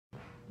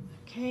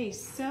Okay,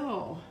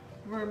 so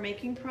we're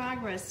making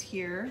progress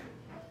here.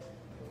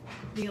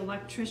 The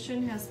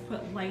electrician has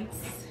put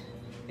lights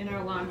in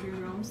our laundry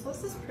room, so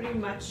this is pretty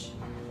much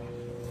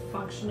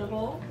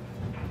functionable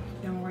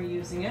and we're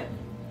using it.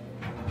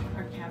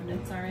 Our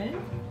cabinets are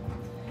in.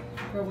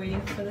 We're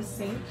waiting for the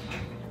sink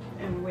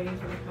and we're waiting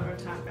for the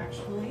countertop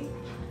actually.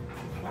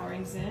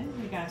 Flooring's in.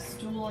 We got a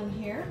stool in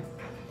here.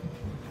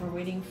 We're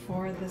waiting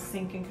for the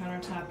sink and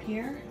countertop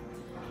here.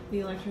 The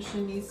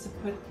electrician needs to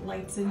put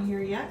lights in here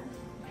yet.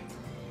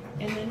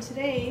 And then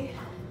today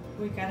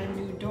we got a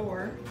new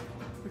door,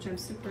 which I'm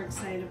super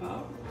excited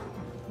about.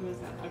 It was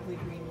that ugly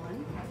green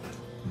one.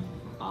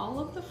 All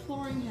of the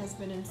flooring has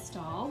been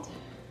installed.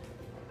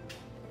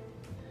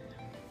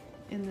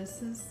 And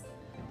this is,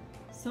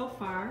 so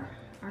far,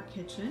 our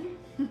kitchen.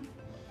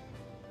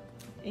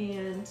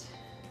 And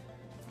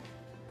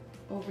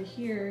over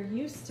here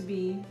used to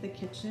be the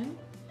kitchen.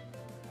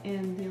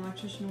 And the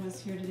electrician was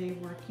here today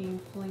working,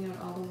 pulling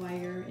out all the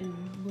wire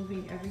and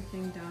moving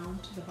everything down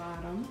to the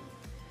bottom.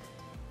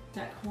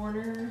 That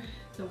corner,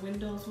 the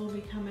windows will be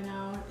coming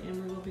out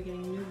and we will be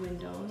getting new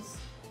windows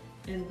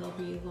and they'll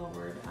be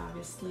lowered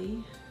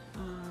obviously.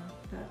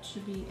 That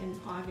should be in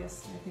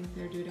August, I think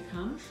they're due to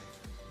come.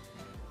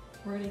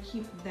 We're going to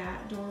keep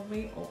that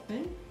doorway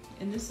open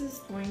and this is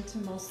going to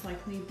most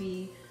likely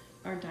be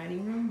our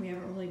dining room. We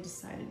haven't really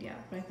decided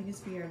yet, but I think it's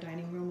be our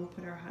dining room. We'll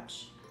put our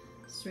hutch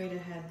straight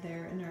ahead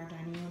there in our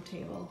dining room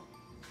table.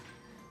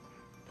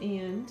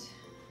 And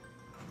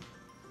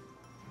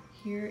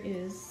here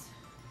is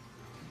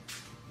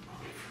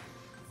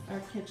our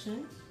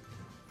kitchen.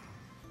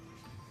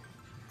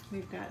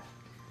 We've got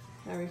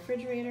our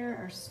refrigerator,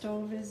 our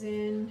stove is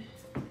in,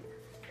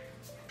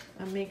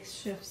 a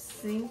makeshift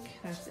sink,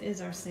 that is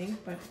our sink,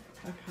 but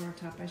a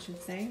countertop I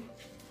should say.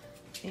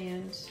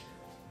 And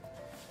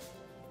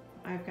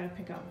I've got to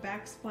pick out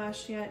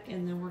backsplash yet,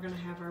 and then we're going to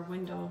have our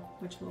window,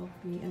 which will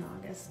be in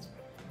August.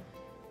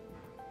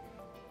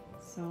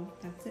 So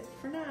that's it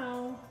for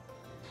now.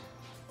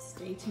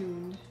 Stay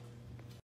tuned.